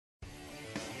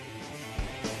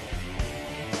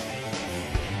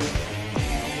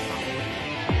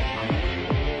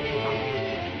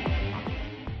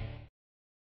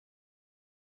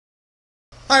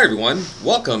Hi everyone,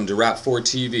 welcome to RAP4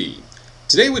 TV.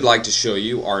 Today we'd like to show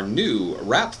you our new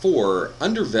RAP4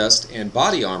 undervest and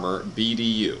body armor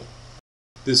BDU.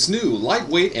 This new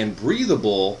lightweight and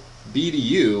breathable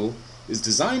BDU is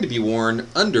designed to be worn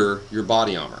under your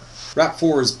body armor.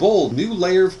 RAP4's bold new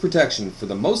layer of protection for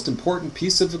the most important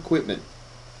piece of equipment,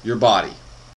 your body.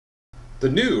 The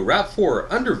new RAP4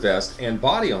 undervest and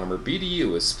body armor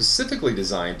BDU is specifically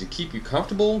designed to keep you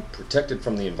comfortable, protected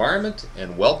from the environment,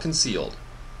 and well concealed.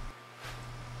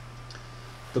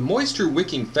 The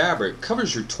moisture-wicking fabric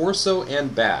covers your torso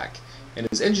and back and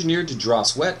is engineered to draw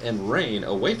sweat and rain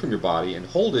away from your body and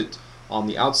hold it on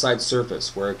the outside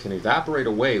surface where it can evaporate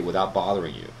away without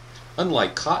bothering you,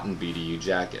 unlike cotton BDU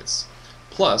jackets.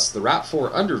 Plus, the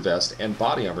RAP4 undervest and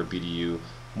body armor BDU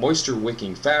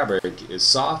moisture-wicking fabric is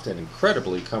soft and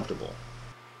incredibly comfortable.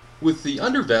 With the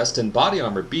undervest and body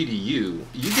armor BDU,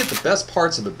 you get the best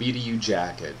parts of a BDU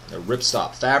jacket: a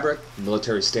ripstop fabric,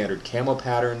 military standard camo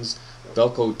patterns,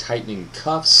 Velcro tightening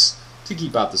cuffs to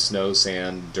keep out the snow,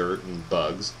 sand, dirt, and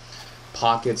bugs,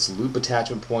 pockets, loop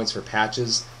attachment points for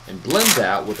patches, and blend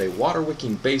that with a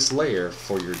water-wicking base layer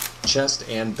for your chest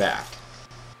and back.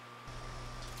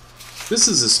 This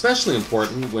is especially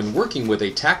important when working with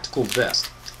a tactical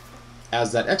vest,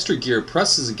 as that extra gear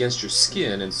presses against your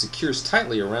skin and secures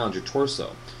tightly around your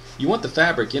torso. You want the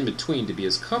fabric in between to be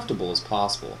as comfortable as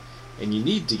possible, and you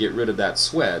need to get rid of that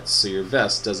sweat so your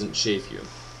vest doesn't chafe you.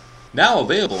 Now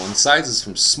available in sizes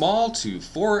from small to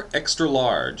 4 extra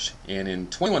large, and in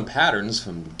 21 patterns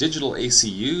from digital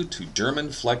ACU to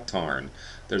German Fleck Tarn.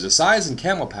 There's a size and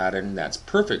camo pattern that's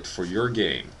perfect for your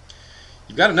game.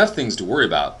 You've got enough things to worry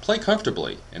about. Play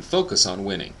comfortably and focus on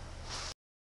winning.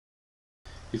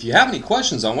 If you have any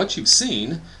questions on what you've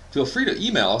seen, feel free to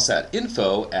email us at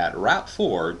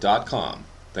info@rap4.com.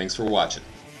 Thanks for watching.